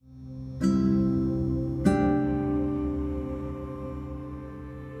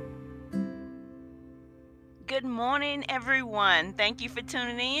morning, everyone. Thank you for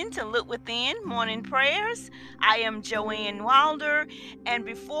tuning in to Look Within Morning Prayers. I am Joanne Wilder, and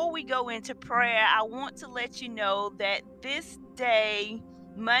before we go into prayer, I want to let you know that this day,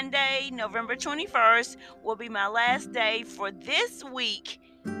 Monday, November 21st, will be my last day for this week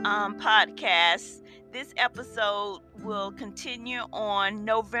podcast. This episode will continue on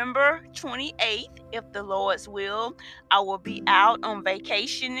November 28th, if the Lord's will. I will be out on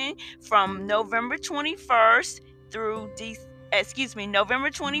vacationing from November 21st through November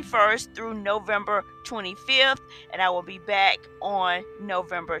 21st through November 25th, and I will be back on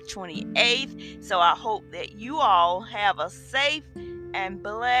November 28th. So I hope that you all have a safe and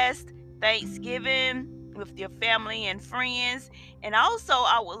blessed Thanksgiving with your family and friends. And also,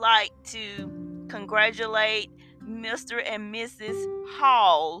 I would like to congratulate Mr. and Mrs.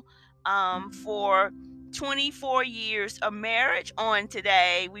 Hall for 24 years of marriage on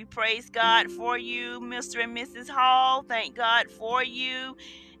today. We praise God for you, Mr. and Mrs. Hall. Thank God for you.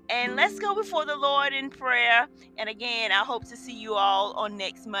 And let's go before the Lord in prayer. And again, I hope to see you all on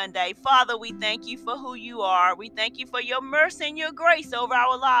next Monday. Father, we thank you for who you are. We thank you for your mercy and your grace over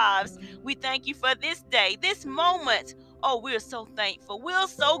our lives. We thank you for this day, this moment. Oh, we're so thankful. We're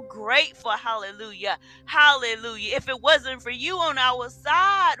so grateful. Hallelujah. Hallelujah. If it wasn't for you on our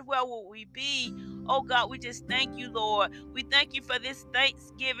side, where would we be? Oh, God, we just thank you, Lord. We thank you for this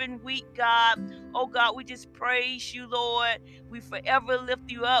Thanksgiving week, God. Oh, God, we just praise you, Lord. We forever lift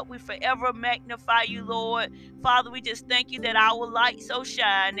you up. We forever magnify you, Lord. Father, we just thank you that our light so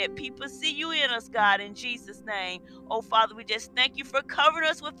shine, that people see you in us, God, in Jesus' name. Oh, Father, we just thank you for covering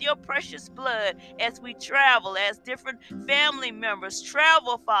us with your precious blood as we travel, as different family members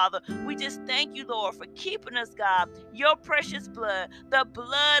travel, Father. We just thank you, Lord, for keeping us, God, your precious blood, the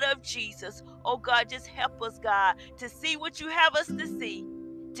blood of Jesus. Oh, God, just help us, God, to see what you have us to see,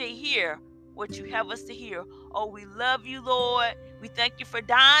 to hear what you have us to hear. Oh, we love you, Lord. We thank you for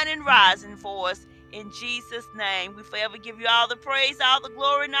dying and rising for us. In Jesus' name, we forever give you all the praise, all the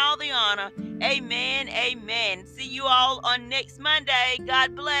glory, and all the honor. Amen. Amen. See you all on next Monday.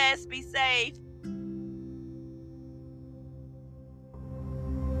 God bless. Be safe.